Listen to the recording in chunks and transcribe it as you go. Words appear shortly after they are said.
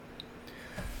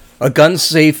A gun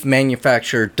safe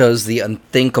manufacturer does the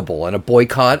unthinkable, and a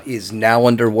boycott is now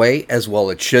underway, as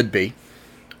well it should be.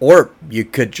 Or you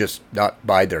could just not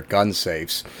buy their gun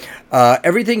safes.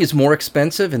 Everything is more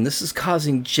expensive, and this is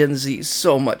causing Gen Z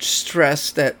so much stress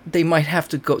that the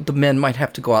men might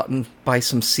have to go out and buy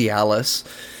some Cialis.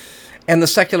 And the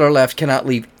secular left cannot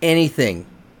leave anything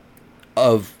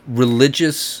of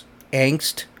religious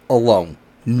angst alone.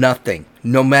 Nothing.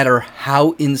 No matter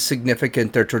how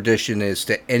insignificant their tradition is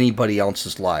to anybody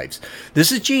else's lives.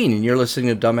 This is Gene, and you're listening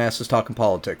to Dumbasses Talking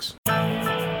Politics.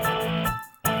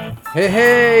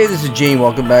 Hey, this is Gene.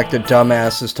 Welcome back to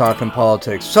Dumbasses Talking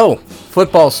Politics. So,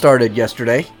 football started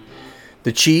yesterday.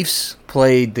 The Chiefs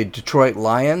played the Detroit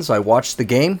Lions. I watched the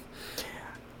game.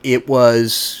 It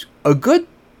was a good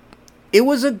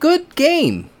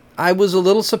game. I was a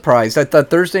little surprised. I thought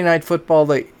Thursday night football,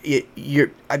 they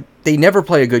never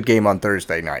play a good game on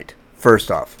Thursday night, first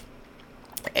off.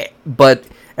 And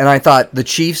I thought the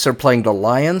Chiefs are playing the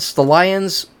Lions. The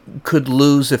Lions could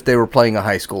lose if they were playing a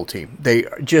high school team. They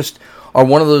just are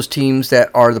one of those teams that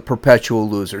are the perpetual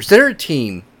losers. They're a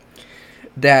team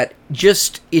that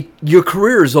your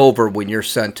career is over when you're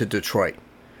sent to Detroit.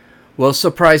 Well,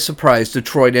 surprise, surprise,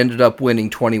 Detroit ended up winning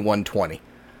 21-20.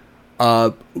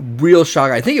 Real shock.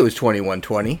 I think it was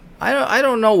 21-20. I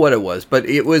don't know what it was, but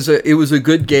it was a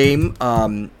good game.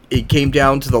 It came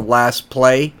down to the last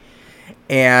play,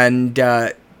 and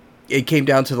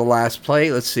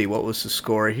Let's see, what was the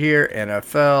score here?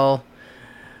 NFL.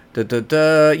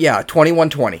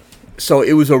 21-20. So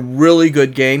it was a really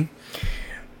good game,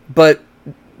 but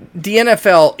the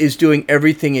NFL is doing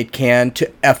everything it can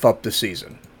to F up the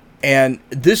season. And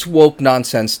this woke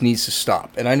nonsense needs to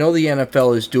stop. And I know the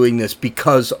NFL is doing this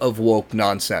because of woke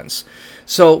nonsense.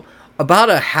 So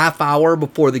about a half hour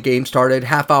before the game started,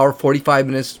 45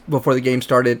 minutes before the game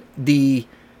started, the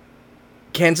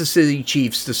Kansas City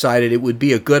Chiefs decided it would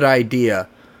be a good idea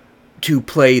to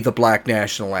play the Black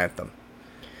National Anthem.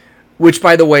 Which,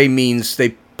 by the way, means they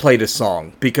played a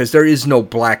song, because there is no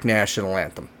Black National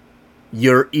Anthem.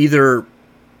 You're either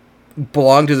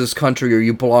belong to this country or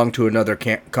you belong to another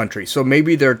country. So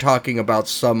maybe they're talking about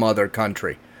some other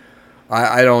country.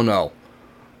 I don't know.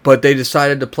 But they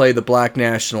decided to play the Black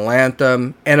National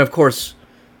Anthem, and of course,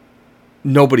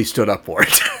 nobody stood up for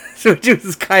it. Which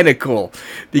was kind of cool,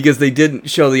 because they didn't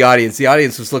show the audience. The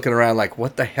audience was looking around like,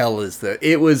 what the hell is that?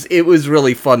 It was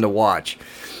really fun to watch.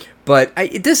 But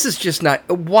this is just not...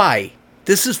 Why?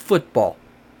 This is football.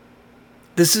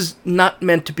 This is not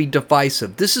meant to be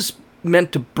divisive. This is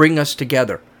meant to bring us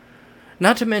together.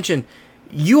 Not to mention,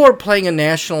 you are playing a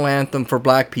national anthem for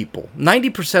black people.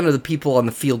 90% of the people on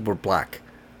the field were black.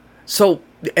 So,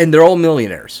 and they're all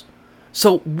millionaires.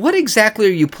 So what exactly are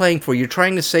you playing for? You're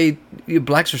trying to say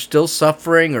blacks are still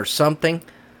suffering or something?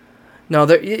 No,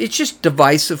 it's just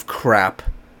divisive crap.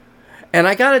 And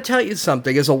I gotta tell you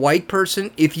something, as a white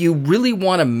person, if you really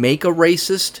want to make a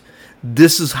racist,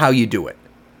 this is how you do it.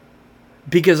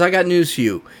 Because I got news for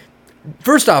you.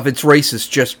 First off, it's racist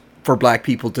just for black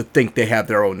people to think they have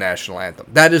their own national anthem.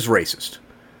 That is racist.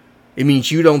 It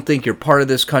means you don't think you're part of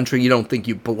this country. You don't think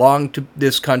you belong to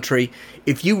this country.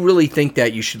 If you really think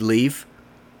that, you should leave,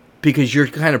 because you're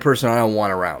the kind of person I don't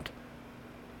want around.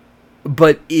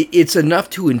 But it's enough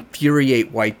to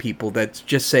infuriate white people that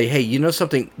just say, hey, you know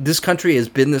something? This country has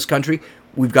been this country.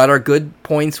 We've got our good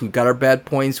points. We've got our bad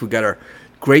points. We've got our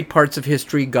great parts of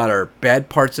history, got our bad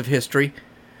parts of history.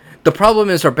 The problem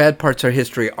is our bad parts of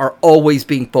history are always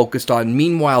being focused on.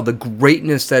 Meanwhile, the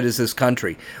greatness that is this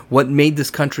country, what made this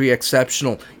country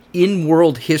exceptional in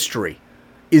world history,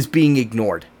 is being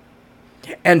ignored.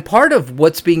 And part of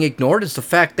what's being ignored is the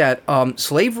fact that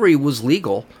slavery was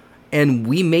legal, and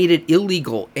we made it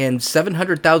illegal, and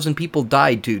 700,000 people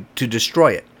died to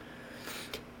destroy it.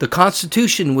 The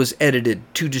Constitution was edited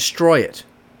to destroy it.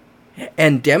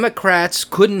 And Democrats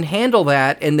couldn't handle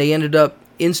that, and they ended up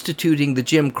instituting the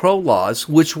Jim Crow laws,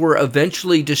 which were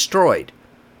eventually destroyed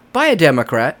by a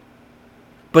Democrat,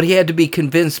 but he had to be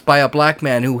convinced by a black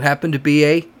man who happened to be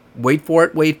a, wait for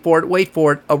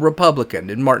it, a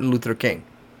Republican, in Martin Luther King.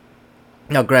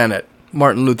 Now, granted,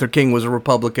 Martin Luther King was a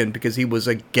Republican because he was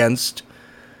against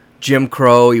Jim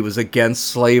Crow, he was against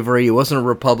slavery. He wasn't a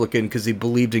Republican because he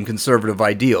believed in conservative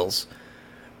ideals,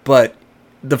 but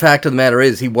the fact of the matter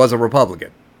is he was a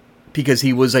Republican because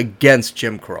he was against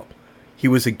Jim Crow. He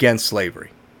was against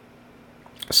slavery.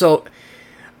 So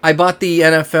I bought the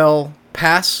NFL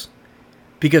pass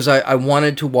because I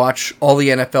wanted to watch all the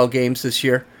NFL games this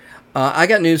year. I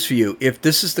got news for you. If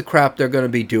this is the crap they're going to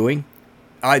be doing,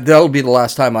 that'll be the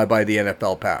last time I buy the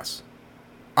NFL pass.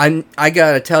 I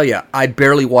got to tell you, I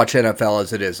barely watch NFL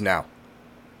as it is now.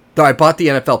 Though I bought the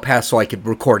NFL Pass so I could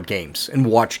record games and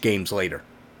watch games later.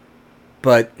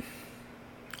 But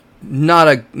not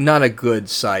a good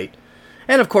sight.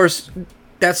 And of course,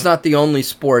 that's not the only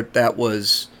sport that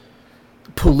was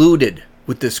polluted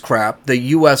with this crap. The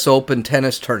U.S. Open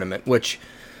tennis tournament, which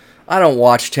I don't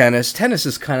watch tennis. Tennis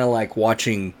is kind of like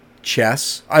watching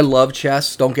chess. I love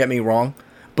chess, don't get me wrong,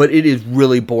 but it is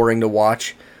really boring to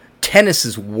watch. Tennis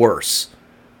is worse.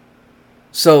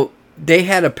 So they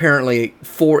had apparently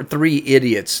three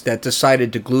idiots that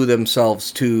decided to glue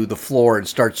themselves to the floor and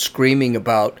start screaming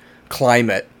about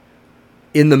climate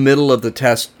in the middle of the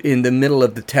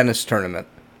tennis tournament.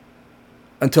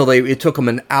 Until it took them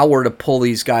an hour to pull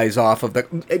these guys off of the...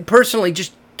 Personally,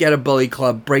 just get a billy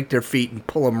club, break their feet, and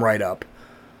pull them right up.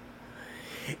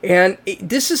 And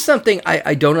this is something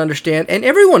I don't understand, and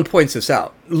everyone points this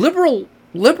out. Liberal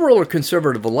or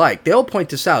conservative alike, they all point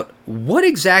this out. What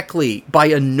exactly, by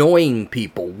annoying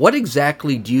people, what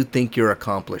exactly do you think you're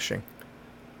accomplishing?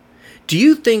 Do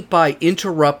you think by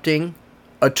interrupting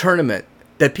a tournament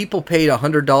that people paid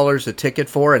 $100 a ticket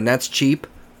for, and that's cheap,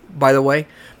 by the way,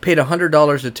 paid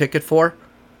 $100 a ticket for,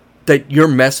 that your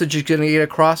message is going to get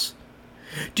across?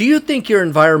 Do you think your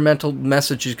environmental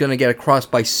message is going to get across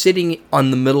by sitting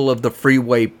on the middle of the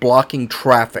freeway blocking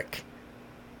traffic?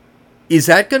 Is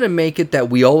that going to make it that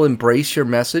we all embrace your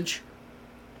message?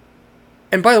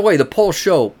 And by the way, the polls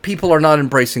show people are not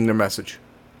embracing their message.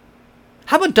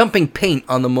 How about dumping paint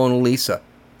on the Mona Lisa?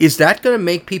 Is that going to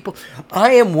make people...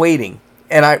 I am waiting,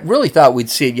 and I really thought we'd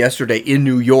see it yesterday in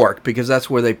New York, because that's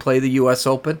where they play the U.S.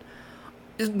 Open.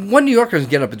 One New Yorker can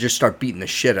get up and just start beating the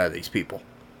shit out of these people.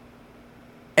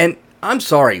 And I'm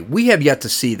sorry, we have yet to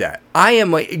see that.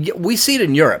 We see it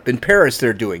in Europe. In Paris,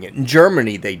 they're doing it. In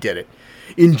Germany, they did it.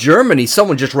 In Germany,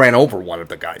 someone just ran over one of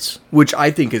the guys, which I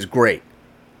think is great.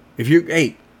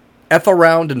 F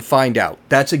around and find out.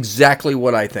 That's exactly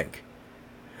what I think.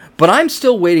 But I'm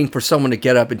still waiting for someone to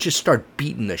get up and just start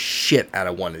beating the shit out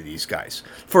of one of these guys.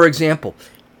 For example,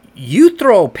 you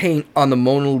throw paint on the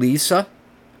Mona Lisa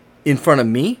in front of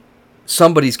me,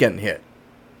 somebody's getting hit.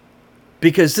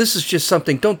 Because this is just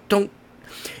something,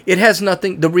 it has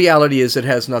nothing, the reality is it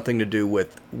has nothing to do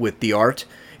with the art.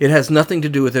 It has nothing to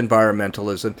do with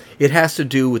environmentalism. It has to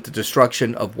do with the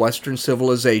destruction of Western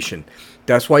civilization.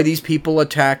 That's why these people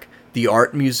attack the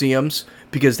art museums,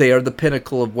 because they are the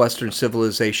pinnacle of Western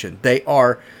civilization. They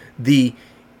are the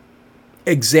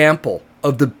example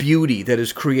of the beauty that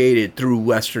is created through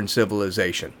Western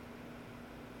civilization.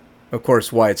 Of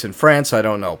course, why it's in France, I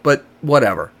don't know, but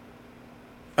whatever.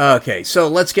 Okay, so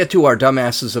let's get to our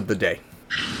dumbasses of the day.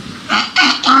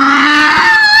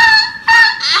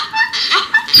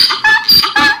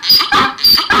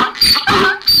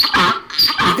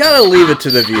 You gotta leave it to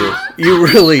the View. You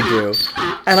really do.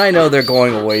 And I know they're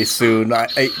going away soon.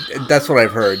 That's what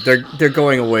I've heard. They're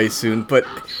going away soon, but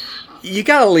you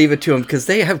gotta leave it to them, because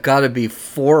they have got to be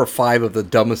 4 or 5 of the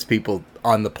dumbest people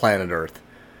on the planet Earth.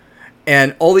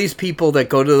 And all these people that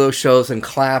go to those shows and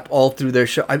clap all through their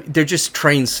show, they're just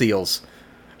trained seals.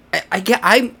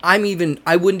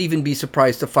 I wouldn't even be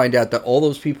surprised to find out that all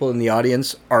those people in the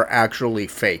audience are actually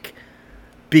fake.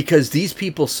 Because these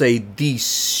people say the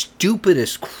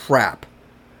stupidest crap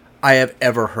I have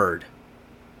ever heard.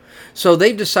 So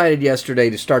they've decided yesterday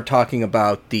to start talking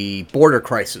about the border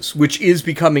crisis, which is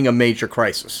becoming a major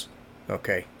crisis.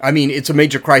 Okay. I mean, it's a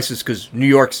major crisis because New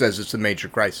York says it's a major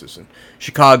crisis, and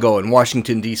Chicago and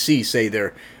Washington, D.C. say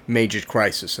they're major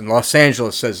crisis, and Los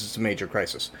Angeles says it's a major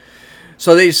crisis.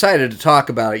 So they decided to talk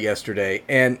about it yesterday,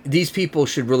 and these people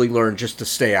should really learn just to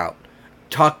stay out.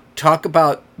 Talk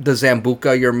about the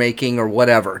Zambuca you're making or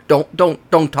whatever.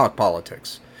 Don't talk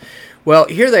politics. Well,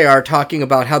 here they are talking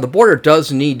about how the border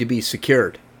does need to be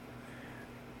secured.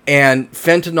 And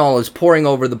fentanyl is pouring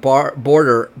over the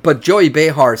border, but Joey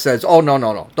Behar says, oh,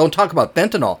 no, don't talk about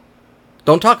fentanyl.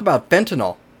 Don't talk about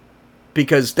fentanyl,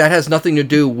 because that has nothing to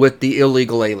do with the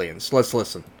illegal aliens. Let's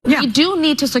listen. Yeah. We do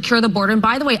need to secure the border. And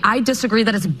by the way, I disagree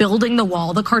that it's building the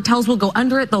wall. The cartels will go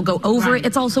under it. They'll go over it.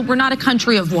 It's also, we're not a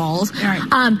country of walls.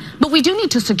 But we do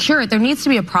need to secure it. There needs to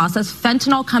be a process.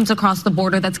 Fentanyl comes across the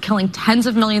border that's killing tens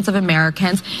of millions of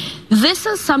Americans. This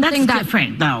is something that's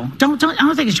different, though. I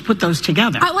don't think you should put those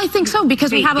together. I think so,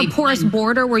 because we have a porous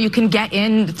border where you can get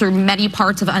in through many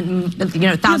parts of,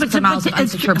 thousands of miles of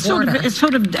unsecure border. It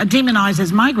sort of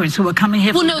demonizes migrants who are coming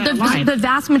here. Well, no, the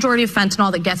vast majority of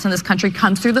fentanyl that gets in this country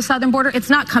comes through the southern border. It's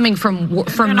not coming from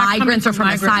migrants or from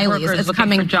asylees. It's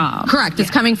coming, correct.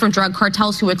 It's coming from drug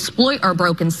cartels who exploit our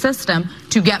broken system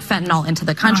to get fentanyl into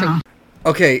the country.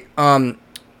 Okay,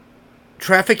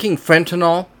 trafficking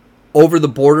fentanyl over the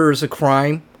border is a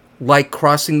crime, like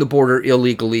crossing the border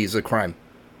illegally is a crime.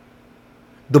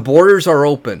 The borders are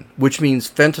open, which means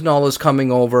fentanyl is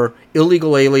coming over,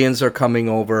 illegal aliens are coming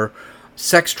over,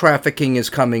 sex trafficking is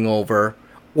coming over,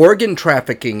 organ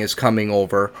trafficking is coming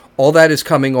over. All that is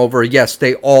coming over. Yes,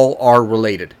 they all are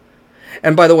related.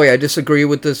 And by the way, I disagree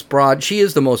with this broad. She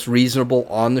is the most reasonable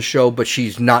on the show, but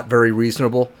she's not very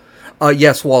reasonable.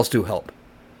 Yes, walls do help.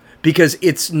 Because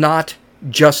it's not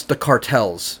just the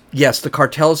cartels. Yes, the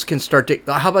cartels can start to...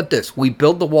 How about this? We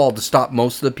build the wall to stop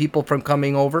most of the people from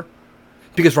coming over.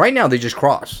 Because right now they just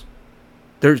cross.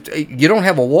 You don't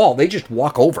have a wall. They just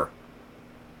walk over.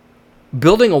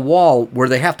 Building a wall where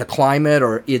they have to climb it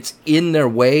or it's in their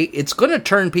way, it's going to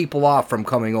turn people off from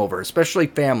coming over, especially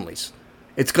families.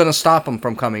 It's going to stop them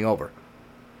from coming over.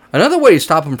 Another way to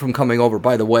stop them from coming over,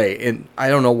 by the way, and I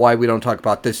don't know why we don't talk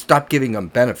about this, stop giving them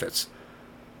benefits.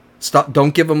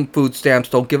 Don't give them food stamps.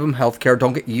 Don't give them health care.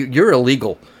 You're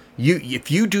illegal. If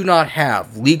you do not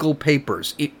have legal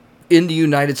papers in the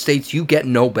United States, you get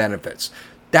no benefits.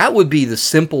 That would be the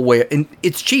simple way. And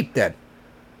it's cheap then.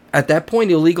 At that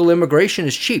point, illegal immigration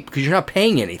is cheap because you're not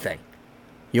paying anything.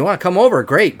 You want to come over,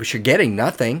 great, but you're getting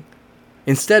nothing.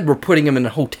 Instead, we're putting them in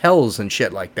hotels and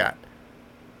shit like that.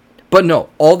 But no,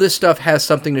 all this stuff has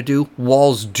something to do.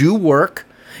 Walls do work.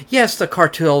 Yes, the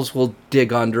cartels will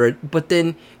dig under it, but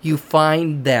then you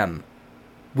find them.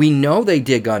 We know they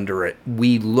dig under it.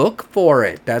 We look for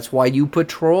it. That's why you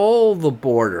patrol the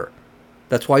border.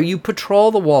 That's why you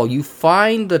patrol the wall. You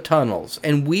find the tunnels,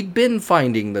 and we've been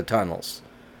finding the tunnels.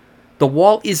 The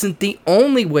wall isn't the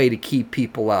only way to keep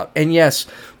people out. And yes,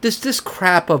 this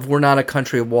crap of we're not a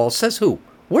country of walls, says who?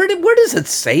 Where does it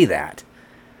say that?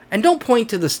 And don't point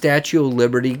to the Statue of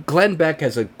Liberty. Glenn Beck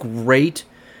has a great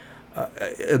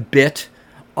bit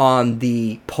on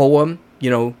the poem,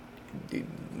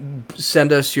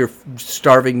 send us your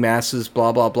starving masses,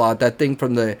 blah, blah, blah. That thing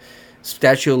from the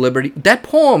Statue of Liberty. That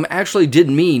poem actually did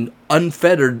mean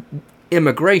unfettered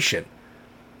immigration.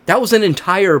 That was an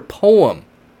entire poem.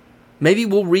 Maybe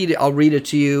we'll read it. I'll read it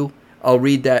to you. I'll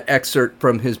read that excerpt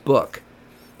from his book.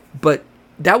 But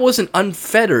that wasn't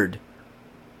unfettered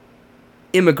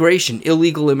immigration,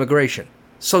 illegal immigration.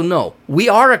 So no, we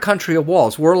are a country of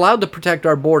walls. We're allowed to protect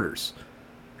our borders.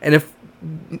 And if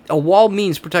a wall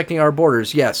means protecting our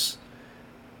borders, yes,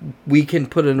 we can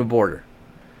put in a border.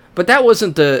 But that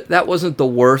wasn't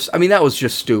the worst. I mean, that was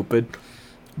just stupid.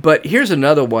 But here's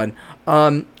another one.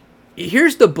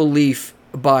 Here's the belief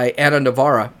by Ana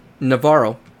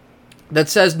Navarro that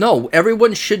says, no,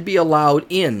 everyone should be allowed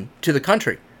in to the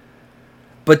country.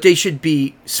 But they should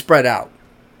be spread out.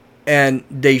 And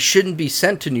they shouldn't be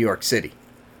sent to New York City.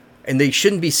 And they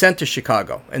shouldn't be sent to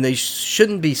Chicago. And they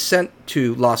shouldn't be sent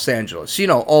to Los Angeles.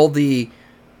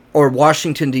 Or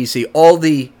Washington, D.C., all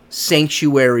the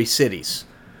sanctuary cities.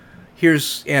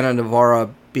 Here's Ana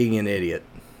Navarro being an idiot.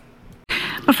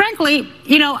 But frankly,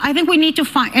 I think we need to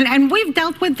find, and we've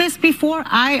dealt with this before.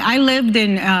 I lived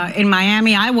in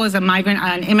Miami. I was an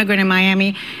immigrant in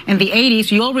Miami in the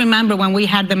 80s. You'll remember when we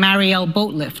had the Mariel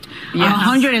boat lift. Yes.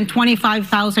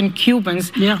 125,000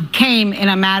 Cubans came in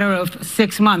a matter of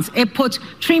 6 months. It puts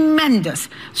tremendous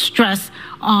stress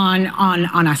on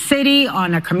a city,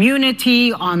 on a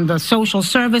community, on the social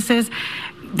services.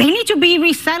 They need to be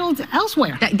resettled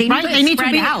elsewhere. They need to be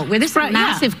spread out. We're this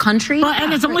massive country. Well,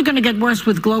 and it's only going to get worse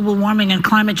with global warming and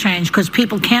climate change because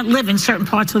people can't live in certain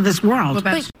parts of this world.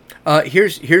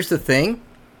 Here's the thing.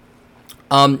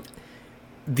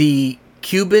 The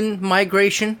Cuban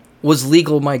migration was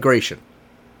legal migration.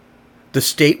 The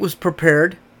state was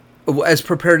prepared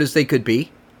as they could be.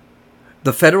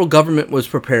 The federal government was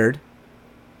prepared.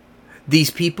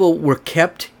 These people were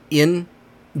kept in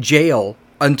jail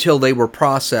until they were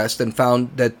processed and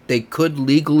found that they could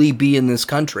legally be in this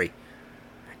country.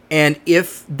 And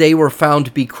if they were found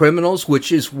to be criminals,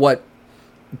 which is what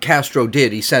Castro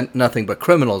did, he sent nothing but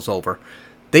criminals over,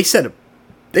 they sent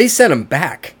them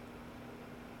back.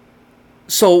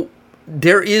 So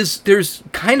there's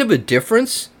kind of a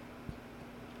difference.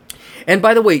 And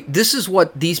by the way, this is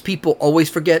what these people always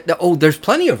forget. Oh, there's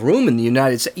plenty of room in the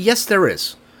United States. Yes, there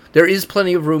is. There is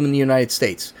plenty of room in the United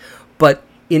States. But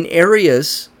in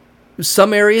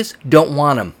some areas don't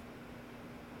want them.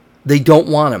 They don't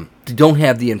want them. They don't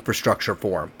have the infrastructure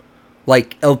for them.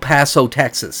 Like El Paso,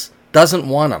 Texas, doesn't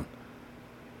want them.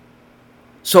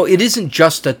 So it isn't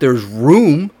just that there's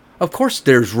room. Of course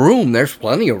there's room. There's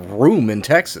plenty of room in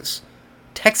Texas.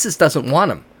 Texas doesn't want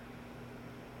them.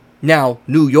 Now,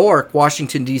 New York,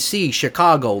 Washington, D.C.,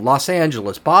 Chicago, Los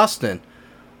Angeles, Boston,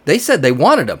 they said they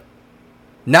wanted them.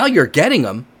 Now you're getting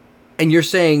them. And you're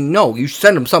saying, no, you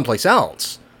send them someplace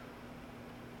else.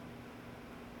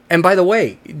 And by the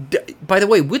way,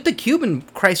 with the Cuban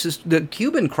crisis,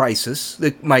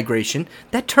 the migration,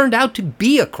 that turned out to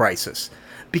be a crisis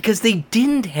because they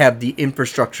didn't have the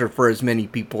infrastructure for as many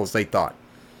people as they thought.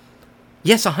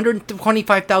 Yes,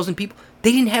 125,000 people.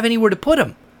 They didn't have anywhere to put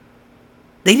them.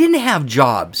 They didn't have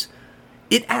jobs.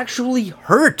 It actually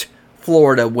hurt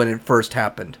Florida when it first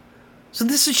happened. So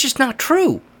this is just not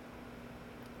true.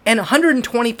 And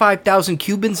 125,000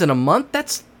 Cubans in a month,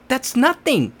 that's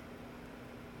nothing.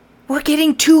 We're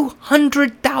getting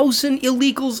 200,000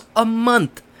 illegals a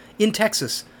month in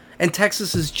Texas. And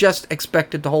Texas is just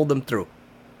expected to hold them through.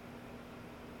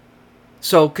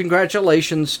 So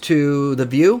congratulations to The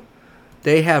View.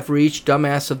 They have reached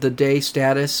Dumbass of the Day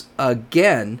status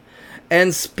again.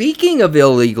 And speaking of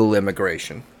illegal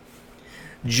immigration,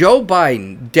 Joe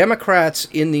Biden, Democrats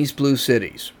in these blue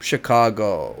cities,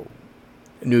 Chicago,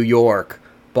 New York,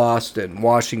 Boston,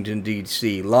 Washington,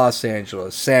 D.C., Los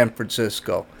Angeles, San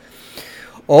Francisco,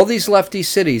 all these lefty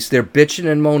cities, they're bitching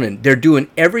and moaning. They're doing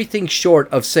everything short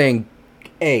of saying,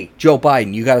 hey, Joe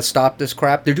Biden, you got to stop this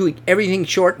crap. They're doing everything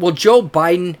short. Well, Joe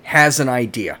Biden has an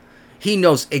idea. He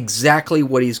knows exactly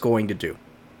what he's going to do.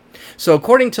 So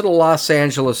according to the Los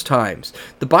Angeles Times,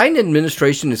 the Biden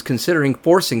administration is considering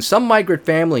forcing some migrant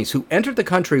families who entered the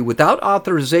country without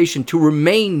authorization to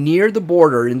remain near the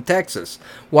border in Texas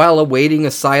while awaiting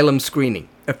asylum screening,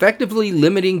 effectively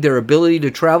limiting their ability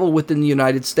to travel within the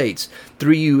United States,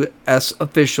 3 U.S.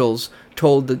 officials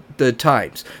told the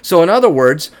Times. So in other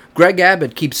words, Greg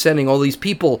Abbott keeps sending all these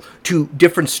people to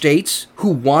different states who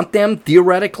want them,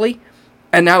 theoretically,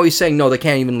 and now he's saying, no, they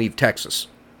can't even leave Texas.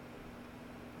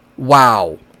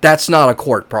 Wow, that's not a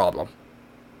court problem.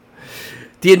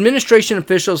 The administration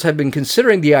officials have been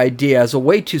considering the idea as a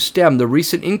way to stem the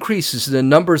recent increases in the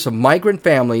numbers of migrant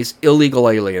families, illegal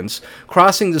aliens,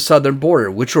 crossing the southern border,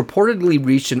 which reportedly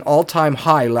reached an all-time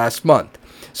high last month.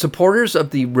 Supporters of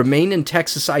the Remain in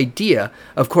Texas idea,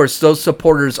 of course, those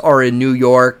supporters are in New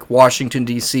York, Washington,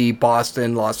 D.C.,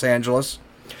 Boston, Los Angeles,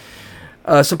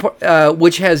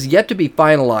 which has yet to be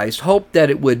finalized, hope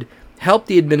that it would help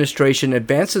the administration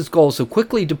advance its goals of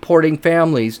quickly deporting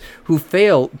families who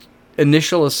fail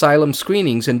initial asylum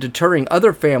screenings and deterring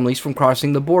other families from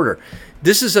crossing the border.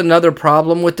 This is another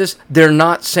problem with this. They're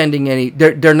not sending any,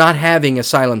 they're not having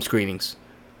asylum screenings.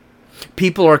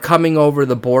 People are coming over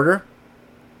the border.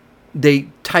 They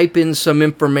type in some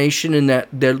information in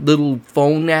their little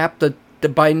phone app that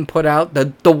Biden put out,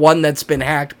 the one that's been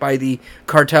hacked by the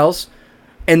cartels,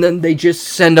 and then they just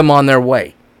send them on their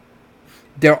way.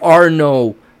 There are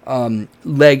no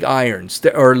leg irons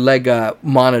or leg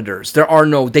monitors.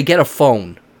 They get a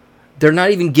phone. They're not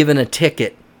even given a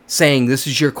ticket saying this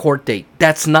is your court date.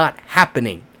 That's not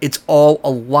happening. It's all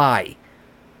a lie.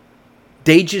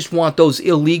 They just want those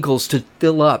illegals to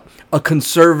fill up a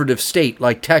conservative state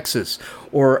like Texas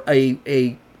or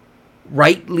a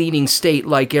right-leaning state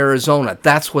like Arizona.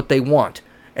 That's what they want.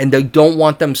 And they don't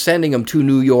want them sending them to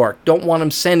New York. Don't want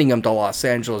them sending them to Los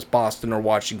Angeles, Boston, or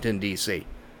Washington, D.C.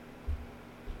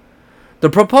 The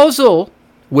proposal,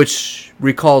 which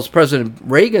recalls President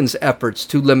Reagan's efforts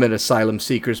to limit asylum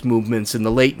seekers' movements in the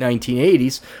late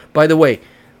 1980s. By the way,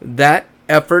 that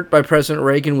effort by President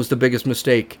Reagan was the biggest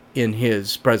mistake in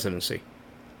his presidency.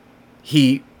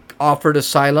 He offered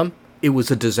asylum. It was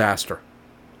a disaster.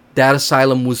 That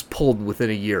asylum was pulled within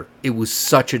a year. It was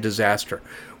such a disaster.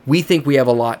 We think we have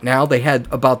a lot now. They had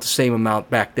about the same amount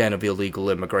back then of illegal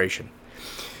immigration.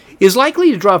 Is likely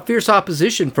to draw fierce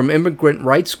opposition from immigrant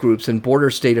rights groups and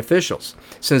border state officials.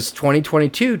 Since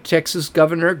 2022, Texas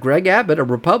Governor Greg Abbott, a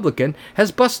Republican,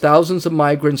 has bused thousands of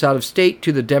migrants out of state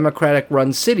to the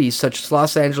Democratic-run cities such as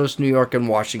Los Angeles, New York, and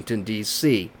Washington,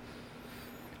 D.C.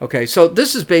 Okay, so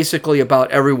this is basically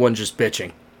about everyone just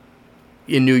bitching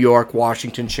in New York,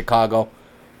 Washington, Chicago.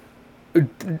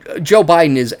 Joe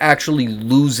Biden is actually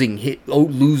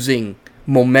losing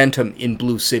momentum in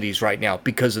blue cities right now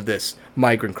because of this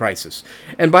migrant crisis.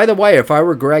 And by the way, if I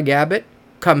were Greg Abbott,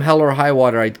 come hell or high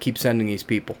water, I'd keep sending these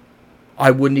people.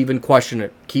 I wouldn't even question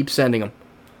it. Keep sending them.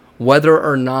 Whether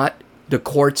or not the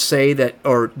courts say that,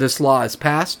 or this law is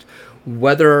passed,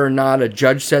 whether or not a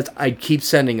judge says, I'd keep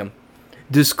sending them.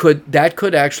 That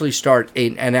could actually start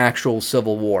an actual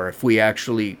civil war if we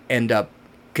actually end up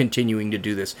continuing to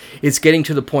do this. It's getting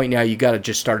to the point now you got to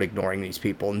just start ignoring these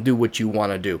people and do what you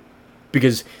want to do.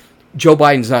 Because Joe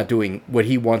Biden's not doing what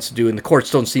he wants to do, and the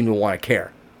courts don't seem to want to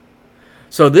care.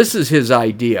 So this is his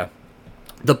idea.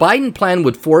 The Biden plan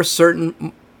would force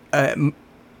certain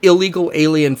illegal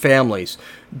alien families,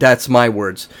 that's my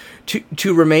words,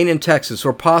 to remain in Texas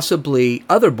or possibly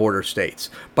other border states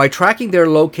by tracking their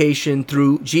location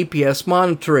through GPS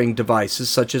monitoring devices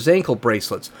such as ankle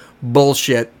bracelets.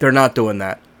 Bullshit. They're not doing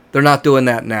that. They're not doing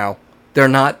that now. They're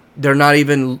not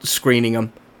even screening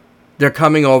them. They're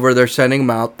coming over. They're sending them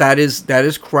out. That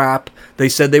is crap. They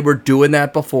said they were doing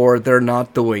that before. They're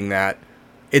not doing that.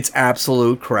 It's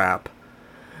absolute crap.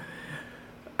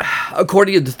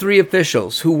 According to the 3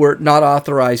 officials who were not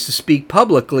authorized to speak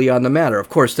publicly on the matter, of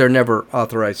course, they're never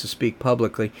authorized to speak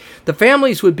publicly, the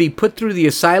families would be put through the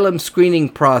asylum screening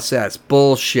process.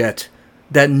 Bullshit.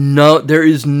 There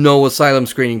is no asylum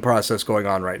screening process going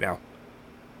on right now.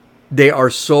 They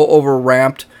are so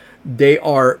overramped.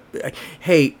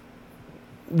 Hey,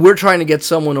 we're trying to get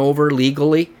someone over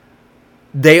legally.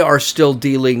 They are still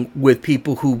dealing with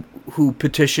people who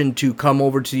petitioned to come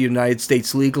over to the United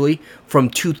States legally from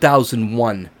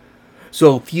 2001.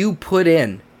 So if you put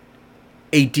in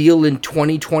a deal in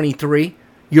 2023,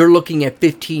 you're looking at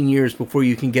 15 years before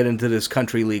you can get into this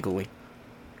country legally.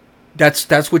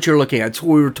 That's what you're looking at. That's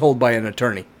what we were told by an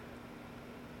attorney.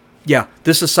 Yeah,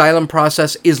 this asylum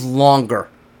process is longer,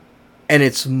 and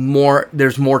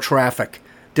there's more traffic.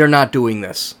 They're not doing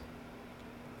this.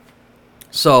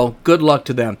 So, good luck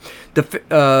to them.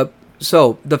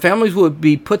 So, the families would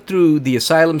be put through the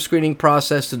asylum screening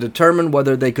process to determine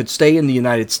whether they could stay in the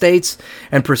United States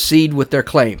and proceed with their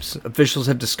claims. Officials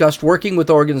have discussed working with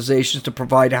organizations to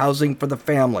provide housing for the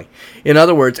family. In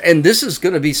other words, and this is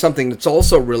going to be something that's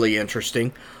also really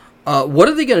interesting, what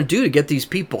are they going to do to get these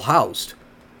people housed?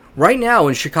 Right now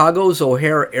in Chicago's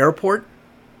O'Hare Airport,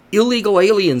 illegal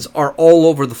aliens are all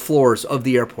over the floors of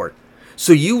the airport.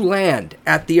 So you land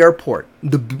at the airport,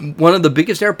 one of the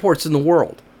biggest airports in the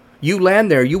world. You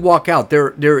land there, you walk out,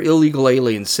 there are illegal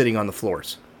aliens sitting on the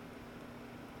floors.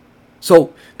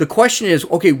 So the question is,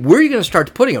 okay, where are you going to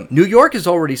start putting them? New York is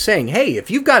already saying, hey, if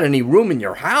you've got any room in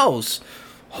your house,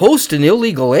 host an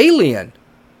illegal alien.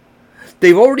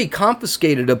 They've already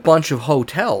confiscated a bunch of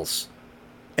hotels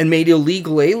and made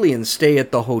illegal aliens stay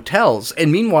at the hotels.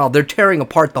 And meanwhile, they're tearing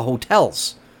apart the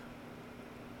hotels.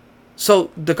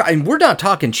 So and we're not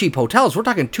talking cheap hotels. We're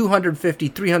talking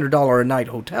 $250, $300 a night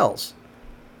hotels.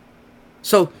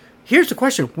 So here's the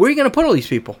question. Where are you going to put all these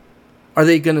people? Are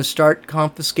they going to start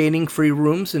confiscating free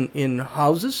rooms in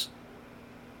houses?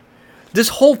 This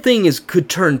whole thing could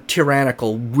turn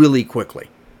tyrannical really quickly.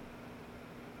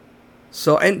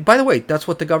 So, and by the way, that's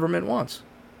what the government wants.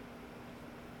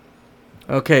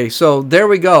 Okay, so there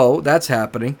we go. That's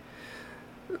happening.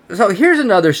 So here's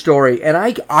another story, and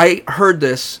I heard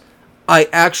this. I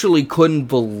actually couldn't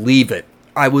believe it.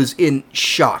 I was in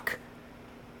shock.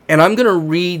 And I'm going to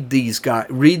read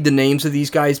the names of these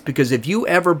guys, because if you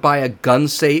ever buy a gun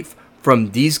safe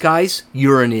from these guys,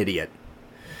 you're an idiot.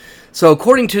 So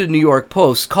according to the New York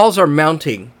Post, calls are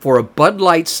mounting for a Bud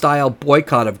Light-style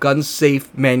boycott of gun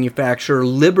safe manufacturer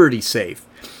Liberty Safe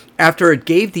after it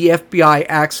gave the FBI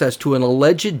access to an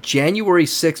alleged January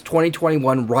 6,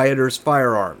 2021 rioters'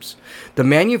 firearms. The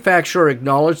manufacturer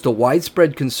acknowledged the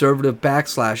widespread conservative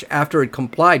backlash after it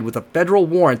complied with a federal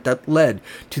warrant that led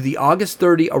to the August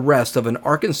 30 arrest of an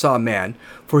Arkansas man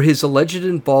for his alleged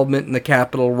involvement in the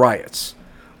Capitol riots.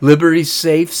 Liberty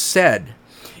Safe said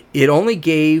it only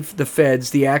gave the feds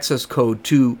the access code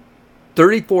to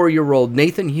 34-year-old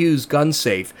Nathan Hughes' gun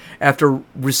safe after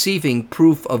receiving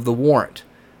proof of the warrant.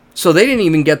 So they didn't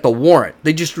even get the warrant.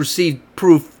 They just received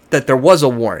proof that there was a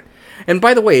warrant. And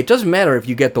by the way, it doesn't matter if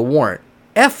you get the warrant.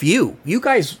 F you. You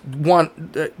guys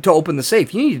want to open the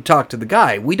safe. You need to talk to the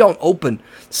guy. We don't open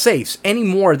safes any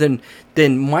more than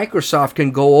Microsoft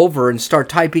can go over and start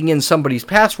typing in somebody's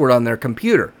password on their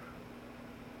computer.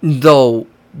 Though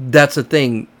that's a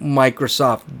thing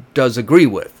Microsoft does agree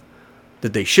with,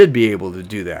 that they should be able to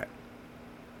do that.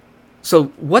 So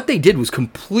what they did was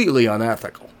completely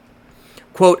unethical.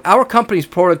 Quote, our company's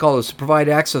protocol is to provide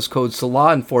access codes to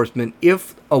law enforcement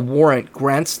if a warrant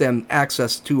grants them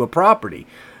access to a property,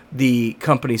 the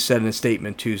company said in a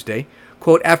statement Tuesday.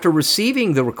 Quote, after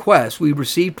receiving the request, we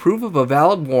received proof of a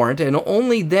valid warrant, and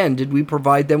only then did we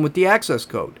provide them with the access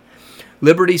code.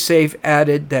 Liberty Safe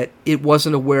added that it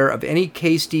wasn't aware of any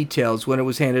case details when it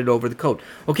was handed over the code.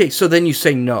 Okay, so then you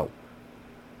say no.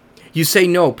 You say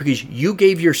no because you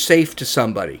gave your safe to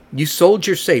somebody. You sold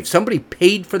your safe. Somebody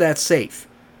paid for that safe.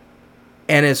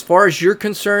 And as far as you're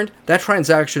concerned, that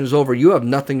transaction is over. You have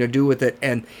nothing to do with it.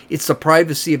 And it's the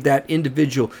privacy of that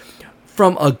individual.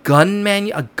 From a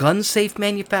gun safe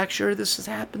manufacturer, this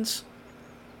happens.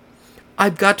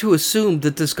 I've got to assume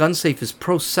that this gun safe is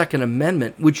pro-Second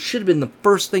Amendment, which should have been the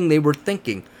first thing they were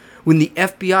thinking when the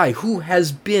FBI, who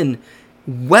has been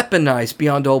weaponized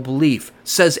beyond all belief,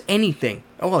 says anything.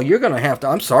 Oh, well, you're going to have to,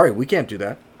 I'm sorry, we can't do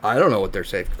that. I don't know what their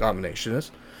safe combination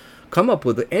is. Come up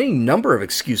with any number of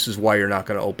excuses why you're not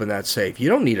going to open that safe. You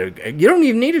don't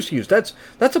even need excuse. That's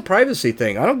a privacy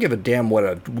thing. I don't give a damn what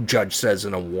a judge says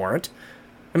in a warrant.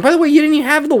 And by the way, you didn't even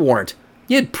have the warrant.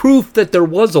 You had proof that there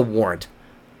was a warrant.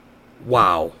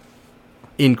 Wow.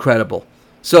 Incredible.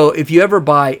 So if you ever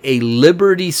buy a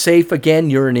Liberty safe again,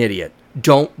 you're an idiot.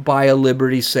 Don't buy a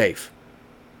Liberty safe.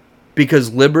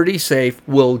 Because Liberty safe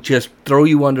will just throw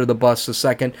you under the bus the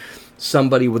second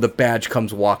somebody with a badge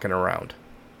comes walking around.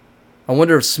 I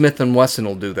wonder if Smith & Wesson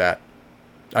will do that.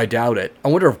 I doubt it. I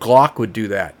wonder if Glock would do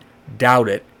that. Doubt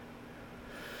it.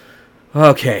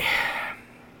 Okay.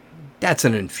 That's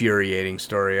an infuriating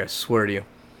story, I swear to you.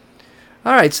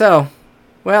 All right, so,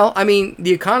 well, I mean,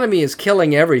 the economy is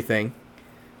killing everything.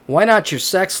 Why not your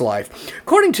sex life?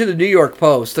 According to the New York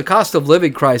Post, the cost of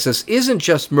living crisis isn't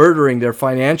just murdering their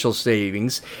financial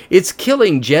savings, it's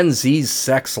killing Gen Z's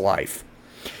sex life.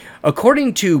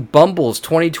 According to Bumble's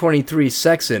 2023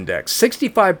 Sex Index,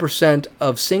 65%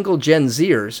 of single Gen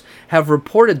Zers have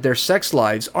reported their sex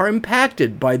lives are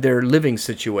impacted by their living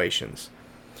situations.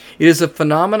 It is a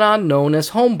phenomenon known as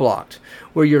home blocked,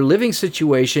 where your living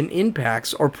situation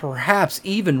impacts or perhaps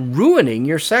even ruining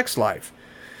your sex life.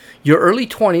 Your early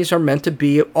 20s are meant to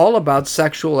be all about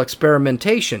sexual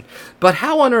experimentation, but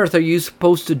how on earth are you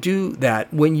supposed to do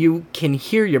that when you can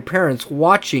hear your parents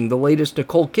watching the latest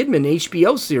Nicole Kidman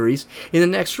HBO series in the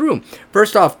next room?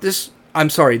 First off, this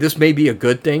may be a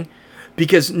good thing,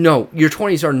 because no, your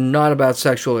 20s are not about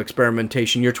sexual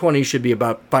experimentation. Your 20s should be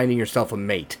about finding yourself a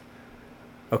mate.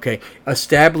 Okay?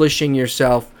 Establishing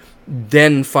yourself,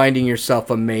 then finding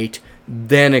yourself a mate,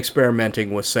 then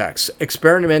experimenting with sex.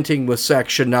 Experimenting with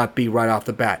sex should not be right off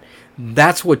the bat.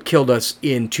 That's what killed us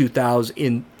in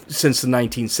 2000 since the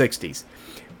 1960s.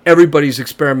 Everybody's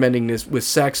experimenting with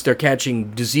sex. They're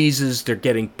catching diseases. They're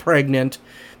getting pregnant.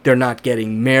 They're not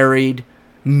getting married.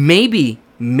 Maybe,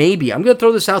 I'm going to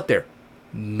throw this out there.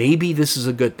 Maybe this is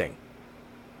a good thing.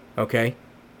 Okay?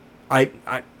 I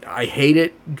hate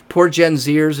it. Poor Gen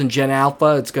Zers and Gen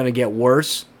Alpha. It's going to get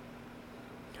worse.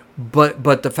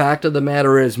 But the fact of the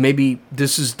matter is, maybe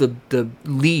this is the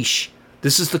leash.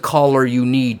 This is the collar you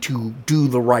need to do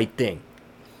the right thing.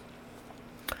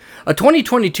 A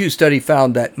 2022 study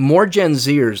found that more Gen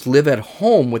Zers live at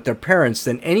home with their parents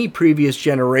than any previous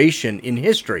generation in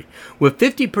history, with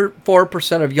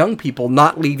 54% of young people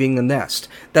not leaving the nest.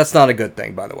 That's not a good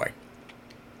thing, by the way.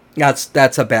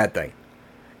 That's a bad thing.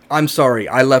 I'm sorry,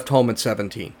 I left home at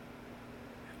 17.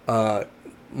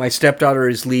 My stepdaughter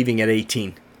is leaving at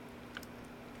 18.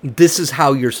 This is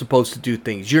how you're supposed to do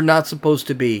things. You're not supposed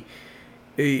to be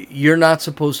living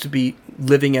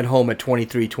at home at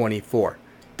 23, 24.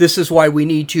 This is why we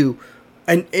need to,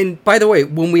 and by the way,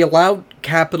 when we allow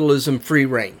capitalism free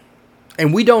reign,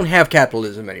 and we don't have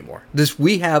capitalism anymore.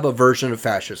 We have a version of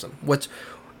fascism. What's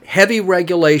heavy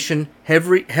regulation,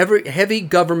 heavy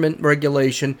government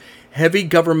regulation, heavy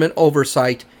government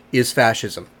oversight is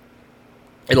fascism.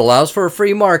 It allows for a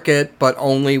free market, but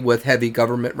only with heavy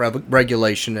government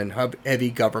regulation and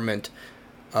heavy government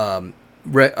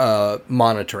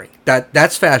monitoring.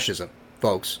 That's fascism,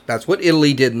 folks. That's what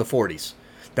Italy did in the 40s.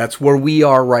 That's where we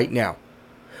are right now.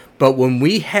 But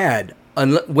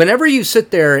whenever you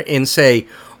sit there and say,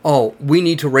 oh, we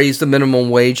need to raise the minimum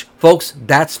wage, folks,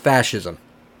 that's fascism.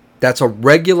 That's a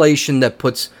regulation that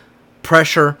puts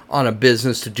pressure on a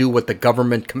business to do what the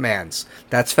government commands.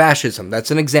 That's fascism.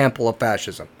 That's an example of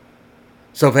fascism.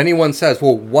 So if anyone says,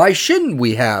 well, why shouldn't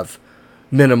we have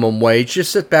minimum wage?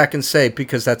 Just sit back and say,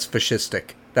 because that's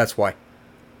fascistic. That's why.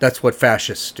 That's what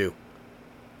fascists do.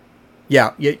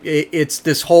 Yeah, it's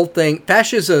this whole thing.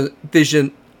 Fascism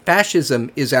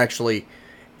is actually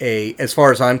as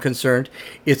far as I'm concerned,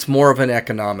 it's more of an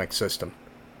economic system.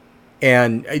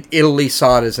 And Italy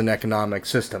saw it as an economic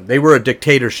system. They were a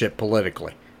dictatorship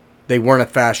politically. They weren't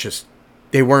fascist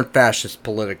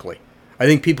politically. I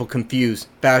think people confuse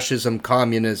fascism,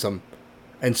 communism,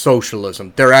 and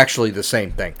socialism. They're actually the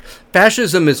same thing.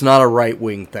 Fascism is not a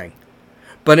right-wing thing.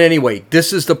 But anyway,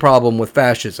 this is the problem with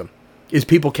fascism, is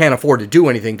people can't afford to do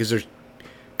anything because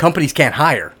companies can't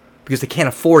hire because they can't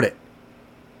afford it.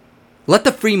 Let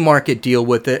the free market deal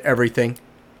with everything.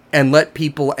 And let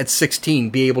people at 16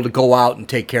 be able to go out and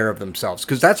take care of themselves.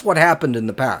 Because that's what happened in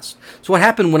the past. It's what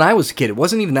happened when I was a kid. It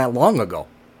wasn't even that long ago.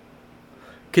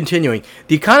 Continuing,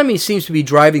 the economy seems to be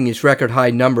driving these record high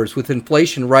numbers, with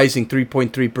inflation rising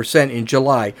 3.3% in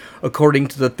July, according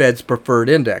to the Fed's preferred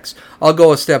index. I'll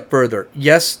go a step further.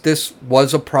 Yes, this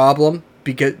was a problem,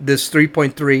 because this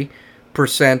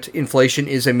 3.3% inflation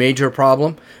is a major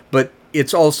problem, but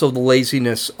it's also the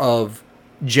laziness of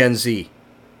Gen Z.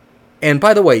 And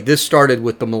by the way, this started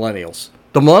with the millennials.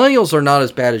 The millennials are not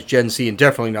as bad as Gen Z and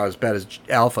definitely not as bad as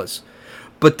alphas.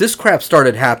 But this crap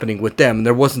started happening with them, and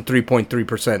there wasn't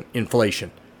 3.3%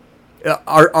 inflation.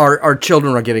 Our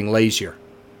children are getting lazier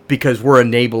because we're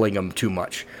enabling them too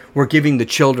much. We're giving the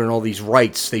children all these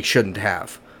rights they shouldn't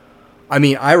have. I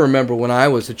mean, I remember when I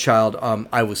was a child,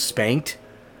 I was spanked.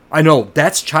 I know,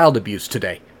 that's child abuse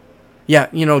today. Yeah,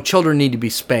 children need to be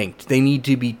spanked. They need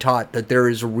to be taught that there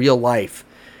is a real life.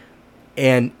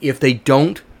 And if they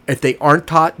aren't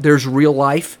taught there's real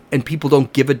life, and people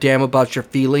don't give a damn about your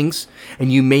feelings,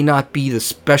 and you may not be the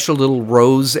special little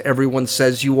rose everyone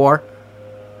says you are,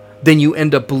 then you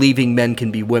end up believing men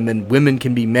can be women, women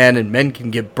can be men, and men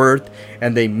can give birth,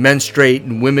 and they menstruate,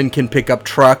 and women can pick up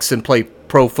trucks and play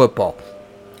pro football.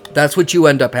 That's what you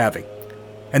end up having.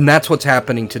 And that's what's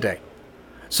happening today.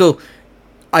 So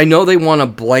I know they want to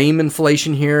blame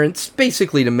inflation here. It's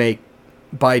basically to make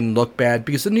Biden look bad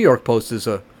because the New York Post is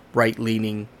a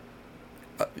right-leaning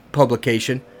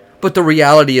publication. But the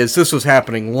reality is this was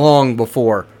happening long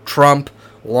before Trump,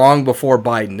 long before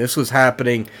Biden. This was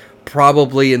happening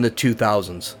probably in the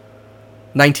 2000s,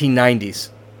 1990s.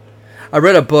 I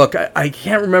read a book. I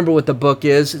can't remember what the book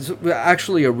is. It's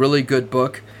actually a really good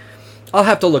book. I'll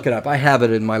have to look it up. I have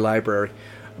it in my library.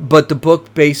 But the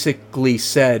book basically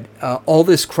said all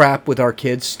this crap with our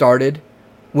kids started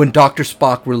when Dr.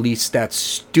 Spock released that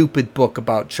stupid book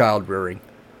about child rearing.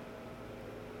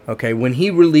 Okay, when he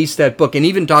released that book, and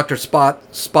even Dr.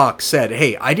 Spock said,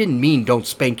 hey, I didn't mean don't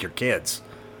spank your kids.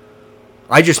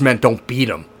 I just meant don't beat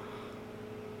them.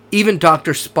 Even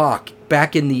Dr. Spock,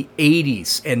 back in the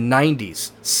 80s and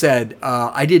 90s, said,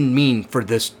 I didn't mean for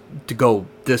this to go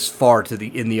this far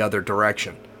in the other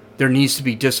direction. There needs to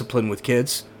be discipline with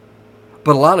kids.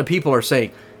 But a lot of people are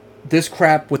saying, this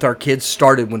crap with our kids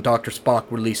started when Dr. Spock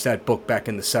released that book back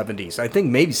in the 70s. I think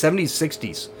maybe 70s,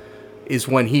 60s is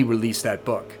when he released that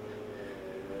book.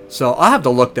 So I'll have to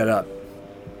look that up.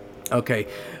 Okay.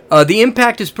 The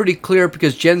impact is pretty clear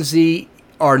because Gen Z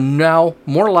are now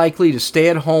more likely to stay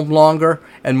at home longer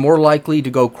and more likely to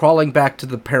go crawling back to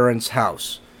the parents'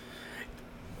 house.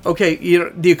 Okay,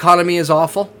 the economy is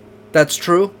awful. That's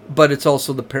true, but it's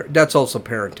also that's also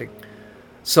parenting.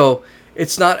 So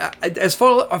it's not as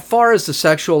far as the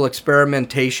sexual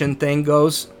experimentation thing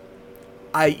goes.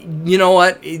 You know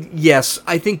what? Yes,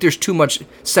 I think there's too much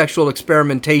sexual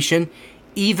experimentation.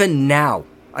 Even now,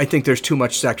 I think there's too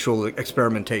much sexual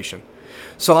experimentation.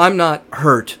 So I'm not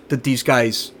hurt that these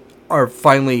guys are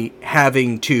finally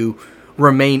having to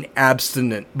remain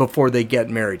abstinent before they get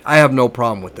married. I have no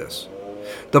problem with this.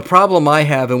 The problem I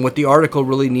have, and what the article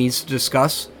really needs to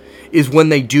discuss, is when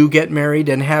they do get married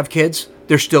and have kids,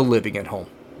 they're still living at home.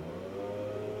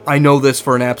 I know this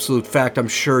for an absolute fact. I'm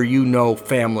sure you know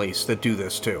families that do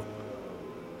this too.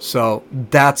 So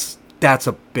that's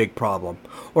a big problem.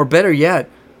 Or better yet,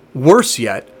 worse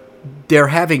yet, they're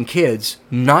having kids,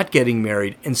 not getting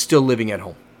married, and still living at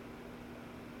home.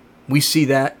 We see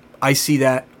that. I see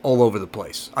that all over the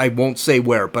place. I won't say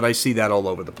where, but I see that all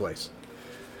over the place.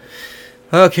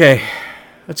 Okay,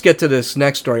 let's get to this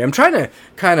next story. I'm trying to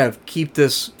kind of keep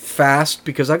this fast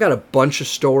because I got a bunch of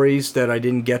stories that I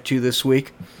didn't get to this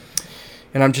week.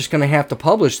 And I'm just going to have to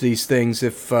publish these things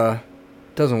if it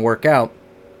doesn't work out.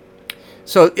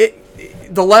 So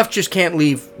the left just can't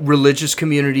leave religious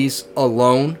communities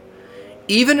alone.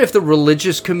 Even if the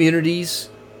religious communities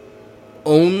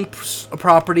own a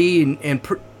property and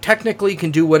technically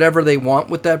can do whatever they want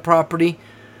with that property,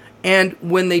 and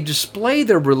when they display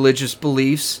their religious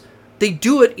beliefs, they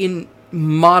do it in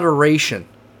moderation.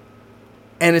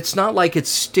 And it's not like it's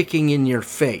sticking in your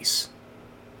face.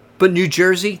 But New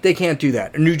Jersey, they can't do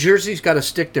that. New Jersey's got to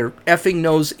stick their effing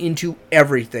nose into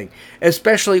everything,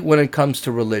 especially when it comes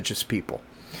to religious people.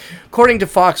 According to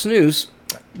Fox News,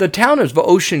 the town of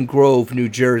Ocean Grove, New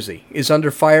Jersey, is under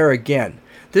fire again,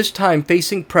 this time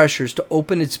facing pressures to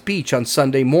open its beach on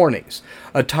Sunday mornings,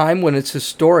 a time when it's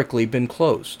historically been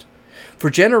closed. For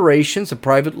generations, a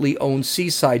privately owned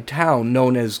seaside town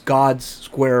known as God's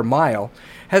Square Mile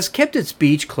has kept its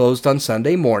beach closed on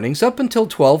Sunday mornings up until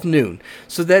 12 noon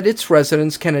so that its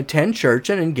residents can attend church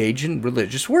and engage in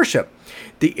religious worship.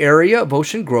 The area of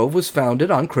Ocean Grove was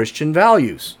founded on Christian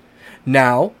values.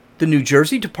 Now, the New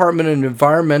Jersey Department of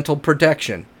Environmental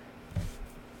Protection,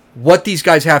 what these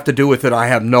guys have to do with it, I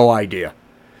have no idea,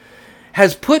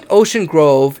 has put Ocean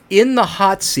Grove in the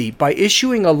hot seat by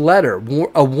issuing a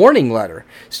warning letter,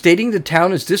 stating the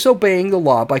town is disobeying the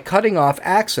law by cutting off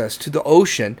access to the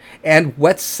ocean and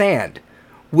wet sand,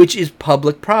 which is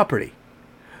public property.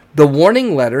 The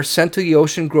warning letter sent to the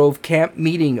Ocean Grove Camp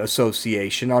Meeting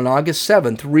Association on August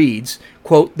 7th reads,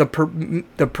 quote, the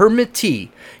permittee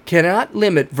cannot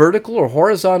limit vertical or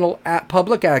horizontal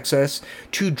public access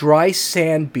to dry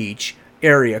sand beach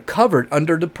area covered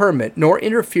under the permit, nor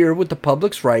interfere with the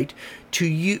public's right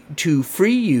to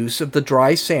free use of the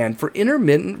dry sand for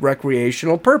intermittent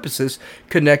recreational purposes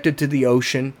connected to the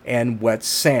ocean and wet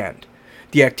sand.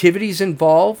 The activities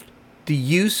involved the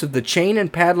use of the chain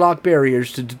and padlock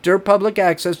barriers to deter public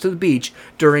access to the beach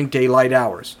during daylight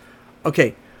hours.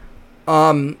 Okay,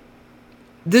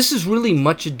 this is really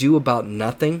much ado about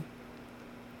nothing,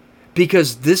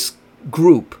 because this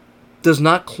group does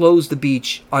not close the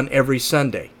beach on every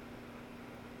Sunday.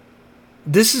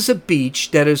 This is a beach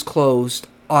that is closed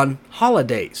on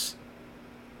holidays.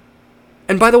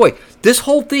 And by the way, this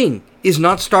whole thing is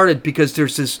not started because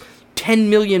there's this 10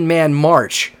 million man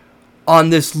march on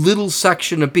this little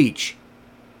section of beach.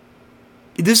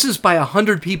 This is by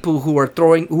 100 people who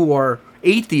are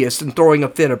atheists and throwing a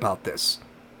fit about this.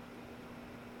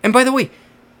 And by the way,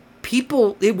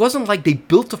 it wasn't like they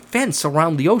built a fence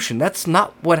around the ocean. That's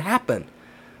not what happened.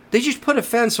 They just put a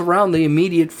fence around the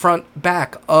immediate front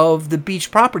back of the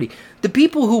beach property. The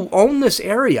people who own this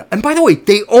area, and by the way,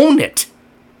 they own it.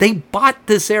 They bought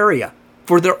this area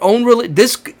for their own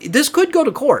this could go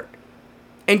to court.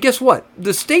 And guess what?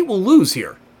 The state will lose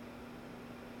here.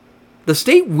 The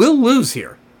state will lose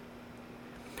here.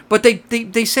 But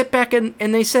they sat back and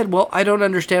they said, well, I don't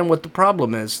understand what the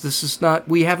problem is.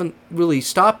 We haven't really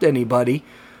stopped anybody.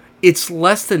 It's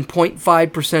less than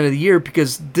 0.5% of the year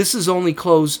because this is only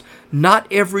closed not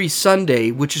every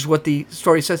Sunday, which is what the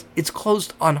story says. It's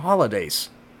closed on holidays.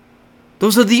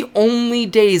 Those are the only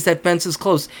days that fence is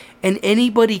closed. And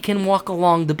anybody can walk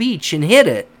along the beach and hit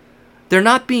it. They're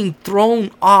not being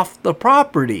thrown off the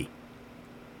property.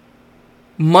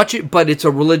 But it's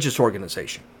a religious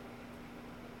organization.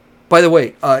 By the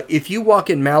way, if you walk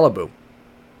in Malibu,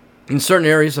 in certain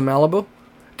areas of Malibu,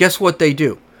 guess what they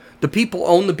do? The people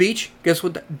own the beach. Guess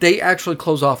what? They actually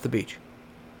close off the beach.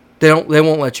 They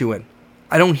won't let you in.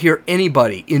 I don't hear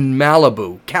anybody in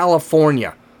Malibu,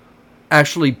 California,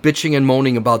 actually bitching and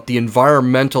moaning about the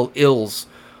environmental ills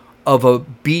of a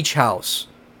beach house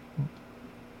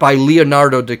by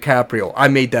Leonardo DiCaprio. I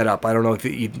made that up. I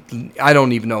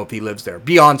don't even know if he lives there.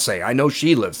 Beyonce, I know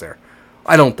she lives there.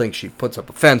 I don't think she puts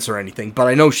up a fence or anything, but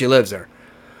I know she lives there.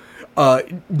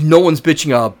 No one's bitching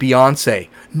about Beyonce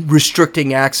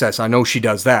restricting access. I know she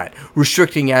does that.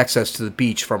 Restricting access to the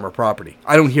beach from her property.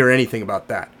 I don't hear anything about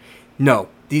that. No,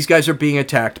 these guys are being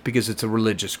attacked because it's a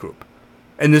religious group.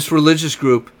 And this religious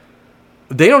group,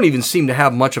 they don't even seem to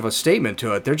have much of a statement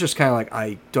to it. They're just kind of like,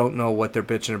 I don't know what they're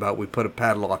bitching about. We put a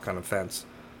padlock on a fence.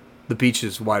 The beach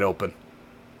is wide open.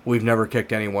 We've never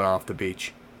kicked anyone off the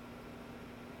beach.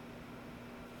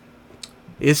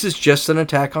 This is just an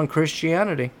attack on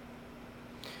Christianity.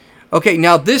 Okay,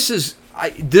 now this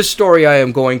story I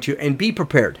am going to, and be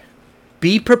prepared.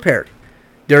 Be prepared.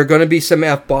 There are going to be some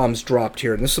F-bombs dropped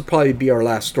here, and this will probably be our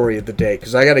last story of the day,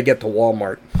 because I got to get to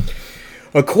Walmart.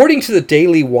 According to the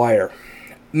Daily Wire,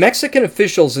 Mexican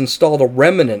officials installed a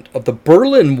remnant of the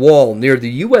Berlin Wall near the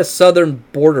U.S. southern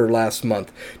border last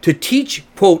month to teach,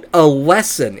 quote, a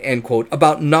lesson, end quote,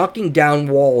 about knocking down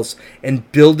walls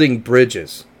and building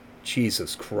bridges.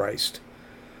 Jesus Christ.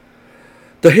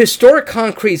 The historic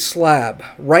concrete slab,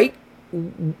 right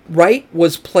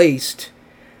was placed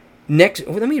next...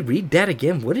 Let me read that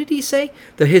again. What did he say?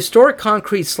 The historic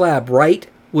concrete slab, right,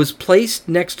 was placed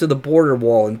next to the border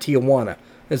wall in Tijuana.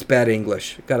 That's bad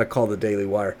English. Got to call the Daily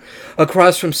Wire.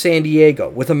 Across from San Diego,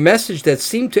 with a message that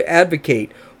seemed to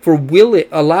advocate for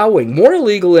allowing more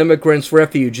illegal immigrants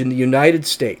refuge in the United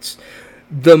States.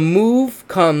 The move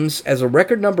comes as a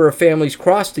record number of families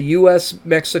crossed the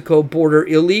U.S.-Mexico border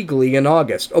illegally in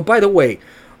August. Oh, by the way,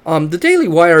 the Daily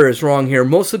Wire is wrong here.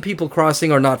 Most of the people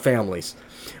crossing are not families.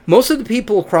 Most of the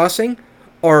people crossing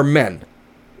are men.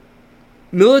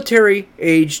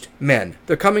 Military-aged men.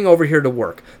 They're coming over here to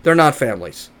work. They're not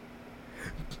families.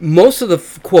 Most of the,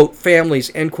 quote,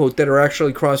 families, end quote, that are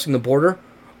actually crossing the border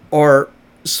are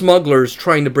smugglers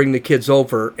trying to bring the kids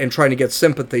over and trying to get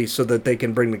sympathy so that they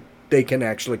can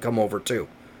actually come over too.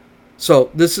 So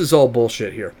this is all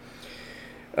bullshit here.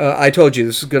 I told you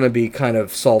this is going to be kind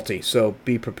of salty, so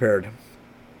be prepared.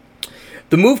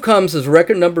 The move comes as a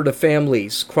record number of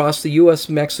families crossed the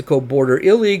U.S.-Mexico border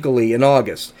illegally in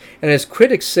August. And as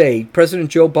critics say, President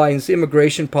Joe Biden's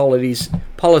immigration policies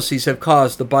have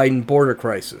caused the Biden border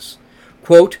crisis.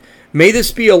 Quote, may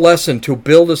this be a lesson to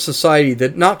build a society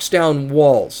that knocks down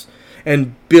walls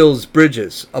and builds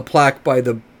bridges, a plaque by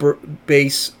the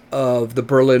base of the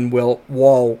Berlin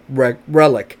Wall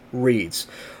relic reads.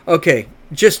 Okay,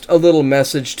 just a little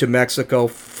message to Mexico.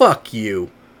 Fuck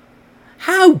you.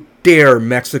 How dare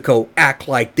Mexico act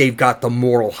like they've got the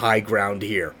moral high ground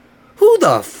here? Who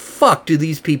the fuck do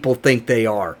these people think they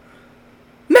are?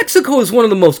 Mexico is one of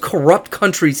the most corrupt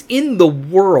countries in the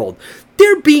world.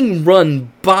 They're being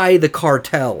run by the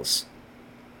cartels.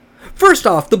 First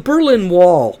off, the Berlin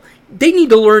Wall. They need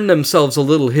to learn themselves a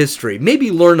little history.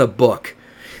 Maybe learn a book.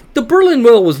 The Berlin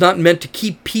Wall was not meant to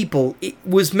keep people. It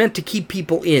was meant to keep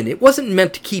people in. It wasn't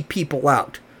meant to keep people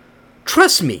out.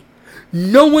 Trust me,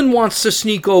 no one wants to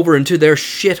sneak over into their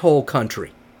shithole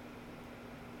country.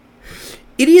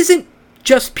 It isn't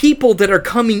just people that are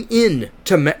coming in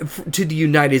to the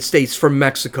United States from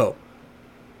Mexico.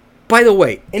 By the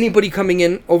way, anybody coming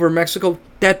in over Mexico,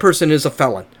 that person is a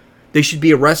felon. They should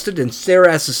be arrested and their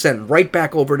asses sent right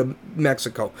back over to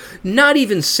Mexico. Not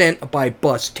even sent by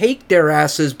bus. Take their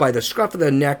asses by the scruff of the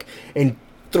neck and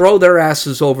throw their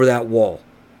asses over that wall.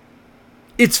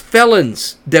 It's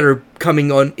felons that are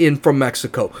coming in from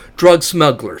Mexico. Drug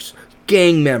smugglers,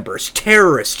 gang members,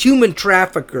 terrorists, human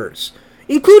traffickers,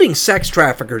 including sex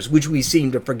traffickers, which we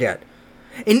seem to forget.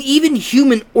 And even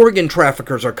human organ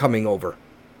traffickers are coming over.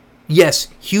 Yes,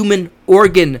 human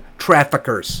organ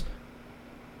traffickers.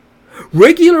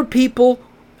 Regular people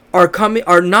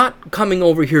are not coming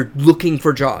over here looking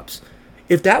for jobs.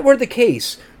 If that were the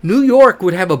case, New York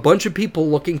would have a bunch of people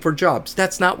looking for jobs.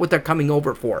 That's not what they're coming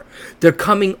over for. They're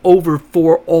coming over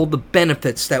for all the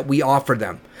benefits that we offer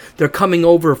them. They're coming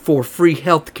over for free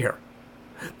health care.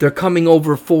 They're coming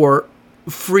over for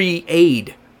free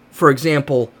aid. For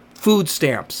example, food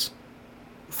stamps.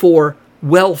 For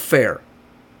welfare.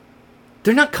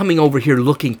 They're not coming over here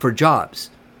looking for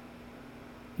jobs.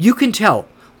 You can tell.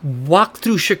 Walk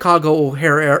through Chicago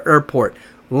O'Hare Airport.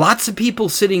 Lots of people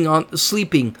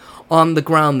sleeping on the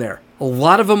ground there. A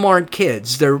lot of them aren't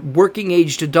kids. They're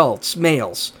working-aged adults,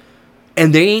 males.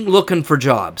 And they ain't looking for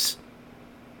jobs.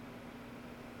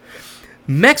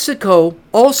 Mexico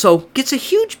also gets a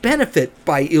huge benefit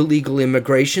by illegal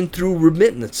immigration through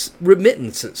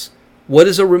remittances. What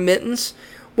is a remittance?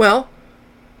 Well,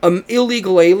 an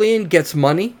illegal alien gets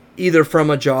money, either from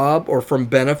a job or from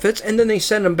benefits, and then they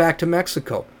send them back to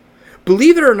Mexico.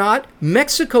 Believe it or not,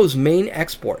 Mexico's main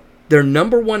export, their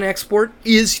number one export,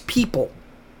 is people,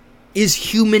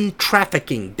 is human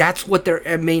trafficking. That's what their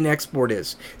main export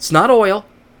is. It's not oil.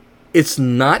 It's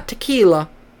not tequila.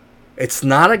 It's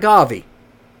not agave.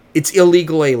 It's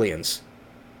illegal aliens.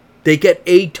 They get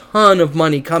a ton of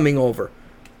money coming over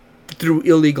through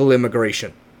illegal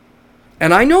immigration.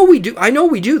 And I know we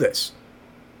do this.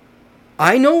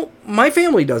 I know my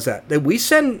family does that. That we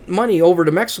send money over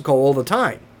to Mexico all the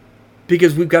time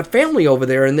because we've got family over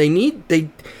there,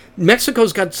 and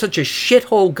Mexico's got such a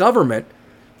shithole government.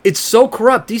 It's so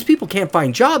corrupt. These people can't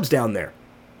find jobs down there.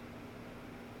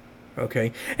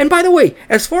 Okay. And by the way,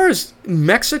 as far as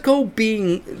Mexico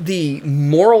being the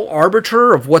moral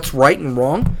arbiter of what's right and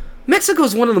wrong, Mexico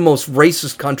is one of the most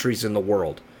racist countries in the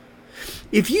world.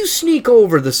 If you sneak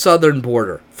over the southern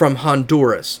border from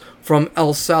Honduras, from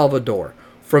El Salvador,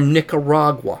 from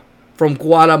Nicaragua, from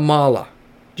Guatemala,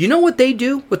 do you know what they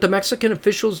do? What the Mexican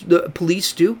officials, the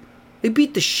police do? They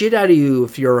beat the shit out of you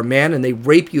if you're a man, and they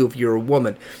rape you if you're a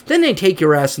woman. Then they take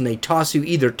your ass and they toss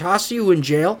you in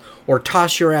jail or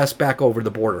toss your ass back over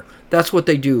the border. That's what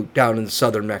they do down in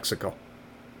southern Mexico.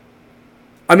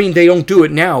 I mean, they don't do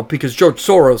it now because George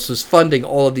Soros is funding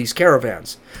all of these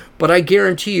caravans. But I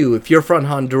guarantee you, if you're from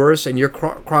Honduras and you're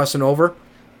crossing over,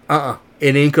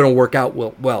 it ain't going to work out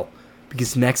well.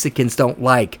 Because Mexicans don't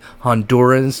like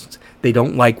Hondurans. They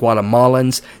don't like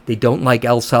Guatemalans. They don't like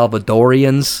El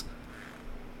Salvadorians.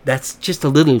 That's just a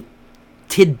little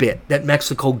tidbit that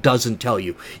Mexico doesn't tell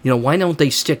you. You know, why don't they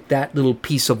stick that little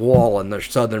piece of wall on their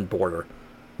southern border?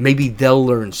 Maybe they'll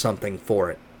learn something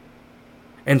for it.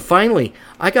 And finally,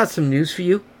 I got some news for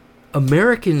you.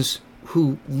 Americans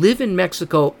who live in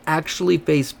Mexico actually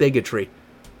face bigotry.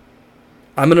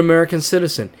 I'm an American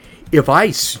citizen. If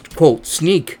I, quote,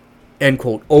 sneak, end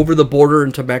quote, over the border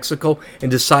into Mexico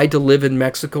and decide to live in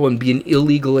Mexico and be an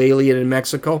illegal alien in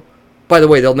Mexico, by the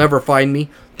way, they'll never find me.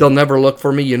 They'll never look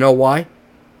for me. You know why?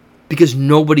 Because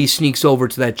nobody sneaks over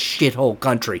to that shithole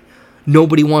country.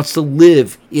 Nobody wants to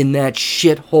live in that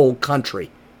shithole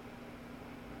country.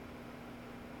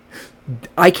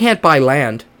 I can't buy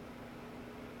land.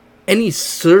 Any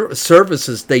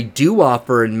services they do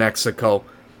offer in Mexico,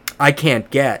 I can't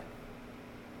get.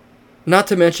 Not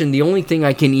to mention, the only thing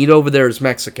I can eat over there is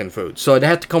Mexican food. So I'd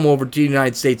have to come over to the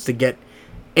United States to get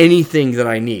anything that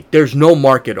I need. There's no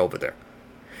market over there.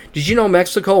 Did you know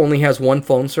Mexico only has one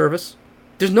phone service?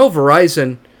 There's no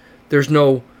Verizon. There's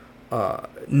no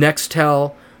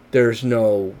Nextel. There's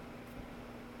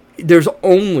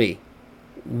only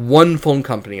one phone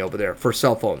company over there for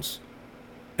cell phones.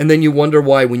 And then you wonder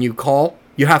why when you call,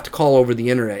 you have to call over the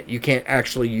internet. You can't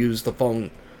actually use the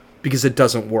phone because it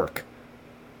doesn't work.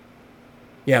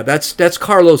 Yeah, that's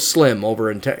Carlos Slim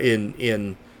over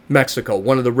in Mexico,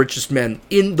 one of the richest men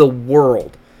in the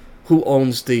world who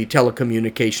owns the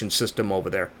telecommunication system over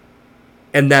there.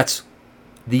 And that's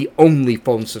the only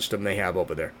phone system they have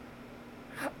over there.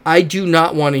 I do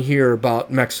not want to hear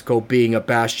about Mexico being a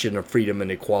bastion of freedom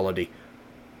and equality.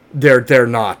 They're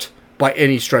not, by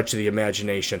any stretch of the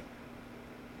imagination.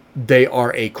 They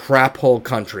are a crap hole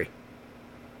country.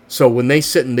 So when they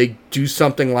sit and they do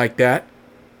something like that,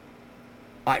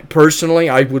 I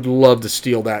would love to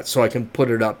steal that so I can put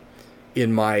it up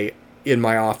in my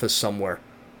office somewhere,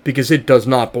 because it does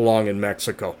not belong in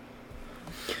Mexico.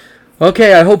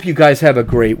 Okay, I hope you guys have a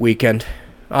great weekend.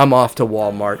 I'm off to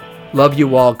Walmart. Love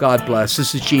you all. God bless.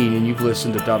 This is Gene, and you've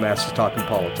listened to Dumbasses Talking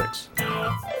Politics.